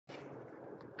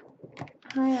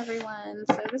Hi everyone,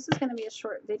 so this is going to be a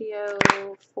short video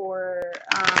for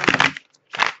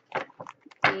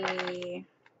the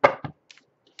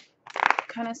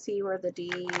kind of see where the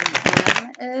DM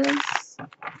is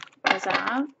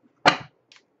at.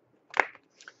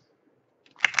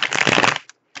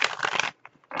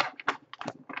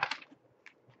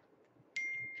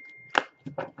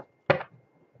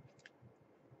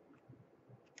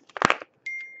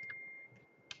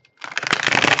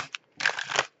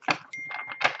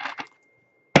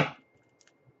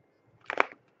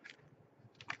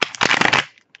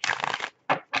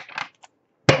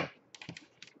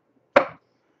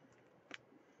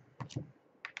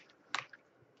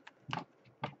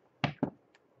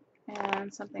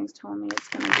 And something's telling me it's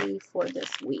going to be for this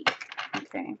week.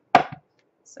 Okay,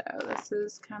 so this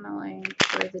is kind of like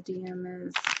where the DM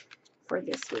is for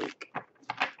this week.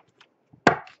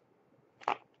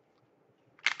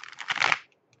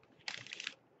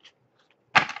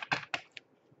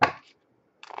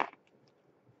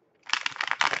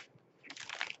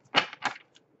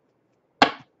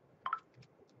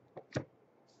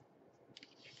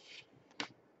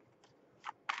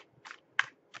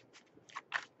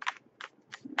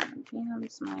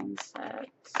 DM's mindset.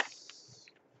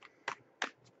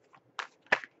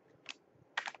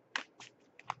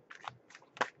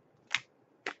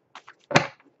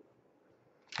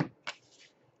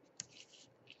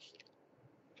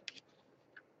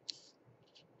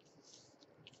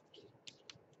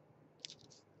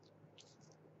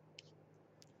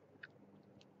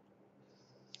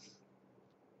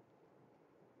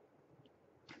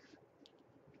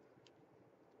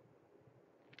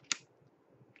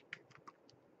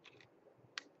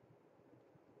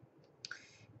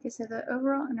 Okay, so the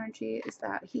overall energy is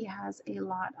that he has a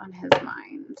lot on his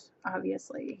mind.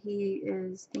 Obviously, he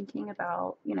is thinking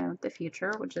about, the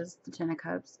future, which is the Ten of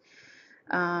Cups.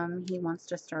 He wants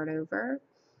to start over.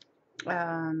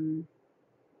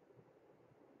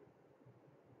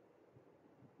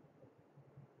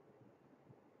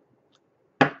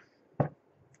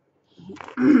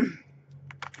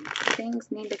 Things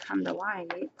need to come to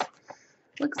light.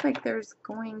 Looks like there's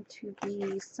going to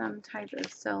be some type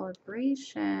of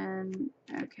celebration,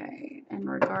 okay, in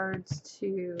regards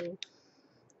to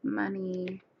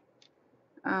money.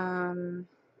 I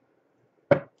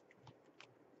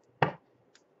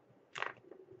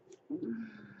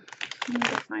need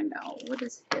to find out what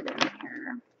is hidden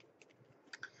here.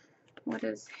 What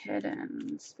is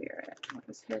hidden, Spirit? What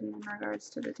is hidden in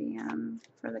regards to the DM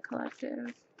for the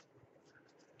collective?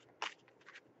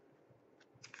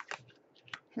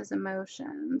 His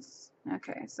emotions.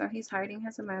 Okay, so he's hiding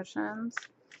his emotions.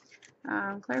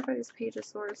 Clarify this Page of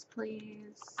Swords,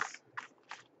 please.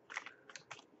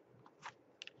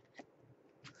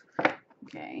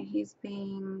 Okay, he's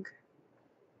being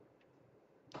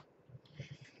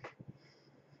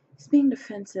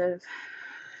defensive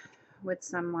with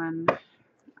someone.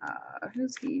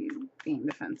 Who's he being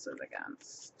defensive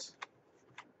against?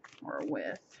 Or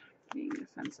with? Being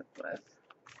defensive with?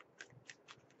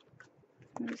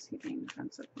 Who is he being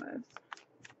defensive with?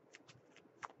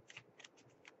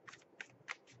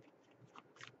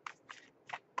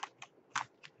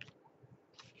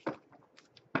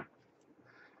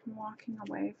 Walking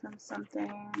away from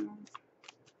something.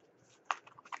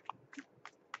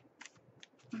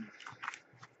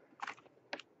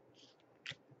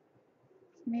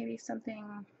 Maybe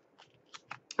something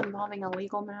involving a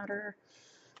legal matter.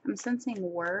 I'm sensing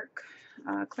work.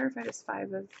 Clarify this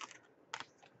 5 of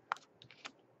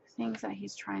things that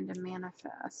he's trying to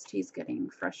manifest. He's getting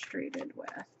frustrated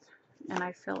with. And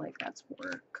I feel like that's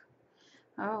work.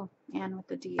 Oh, and with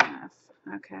the DF.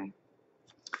 Okay.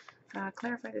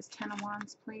 Clarify this 10 of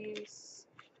Wands, please.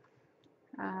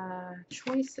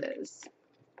 Choices.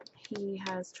 He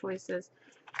has choices.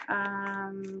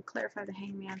 Clarify the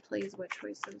Hangman, please. What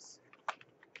choices?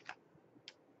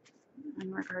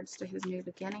 In regards to his new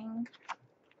beginning.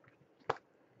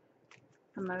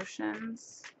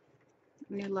 Emotions.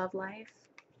 New love life.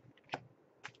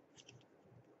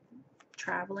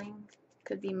 Traveling.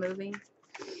 Could be moving.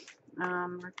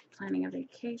 We're planning a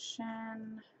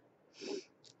vacation.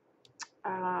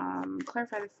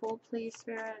 Clarify the Fool, please,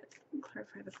 Spirit.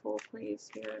 Clarify the Fool, please,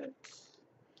 Spirit.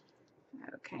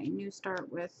 Okay, new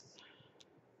start with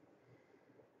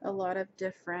a lot of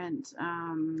different,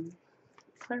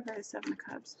 clarify the 7 of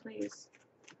Cups, please.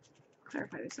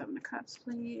 Clarify the 7 of Cups,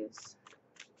 please.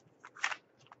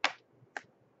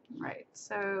 Right,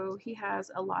 so he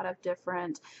has a lot of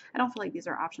different, I don't feel like these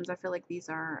are options, I feel like these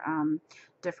are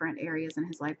different areas in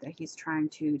his life that he's trying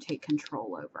to take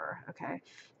control over, okay,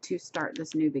 to start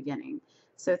this new beginning.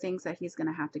 So things that he's going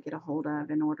to have to get a hold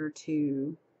of in order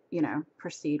to, you know,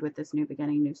 proceed with this new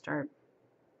beginning, new start.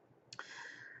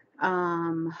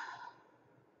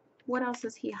 What else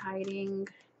is he hiding?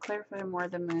 Clarify more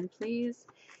the moon, please.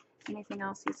 Anything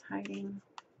else he's hiding?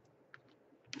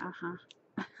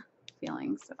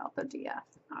 Feelings about the DF,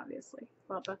 obviously.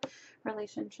 About the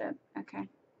relationship. Okay.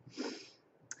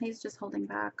 He's just holding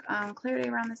back. Clarity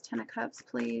around this 10 of Cups,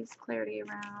 please. Clarity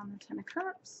around the 10 of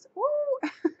Cups. Woo!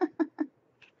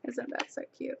 Isn't that so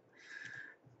cute?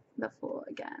 The Fool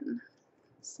again.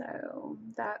 So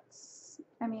that's,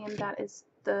 I mean, that is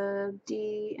the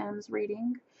DM's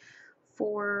reading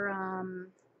for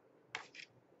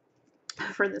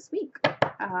this week. Let's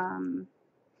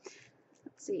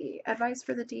see. Advice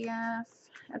for the DF.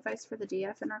 Advice for the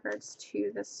DF in regards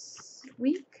to this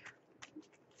week.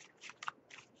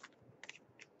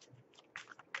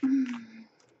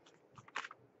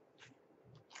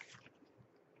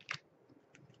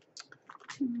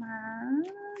 Two more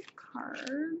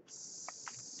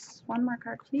cards. One more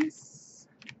card, please.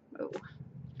 Oh.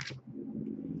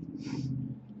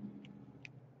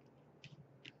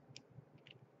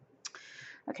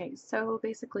 Okay, so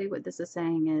basically what this is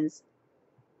saying is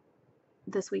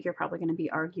this week you're probably going to be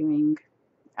arguing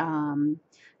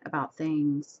about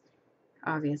things,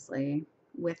 obviously,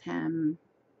 with him.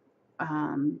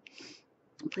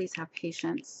 Please have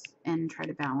patience and try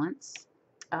to balance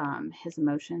his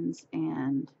emotions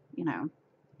and, you know,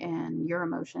 and your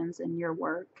emotions and your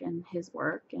work and his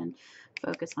work, and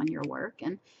focus on your work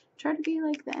and try to be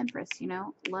like the Empress, you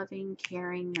know, loving,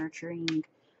 caring, nurturing.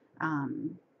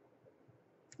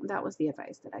 That was the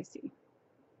advice that I see.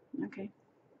 Okay.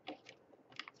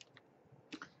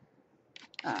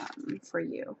 For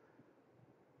you.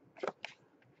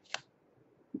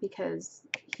 Because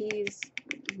he's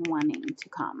wanting to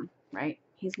come, right?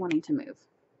 He's wanting to move.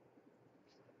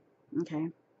 Okay.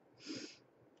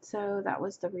 So that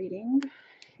was the reading.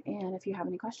 And if you have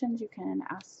any questions, you can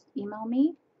email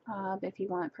me. If you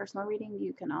want personal reading,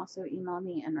 you can also email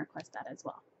me and request that as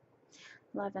well.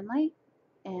 Love and light,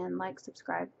 and like,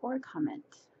 subscribe, or comment.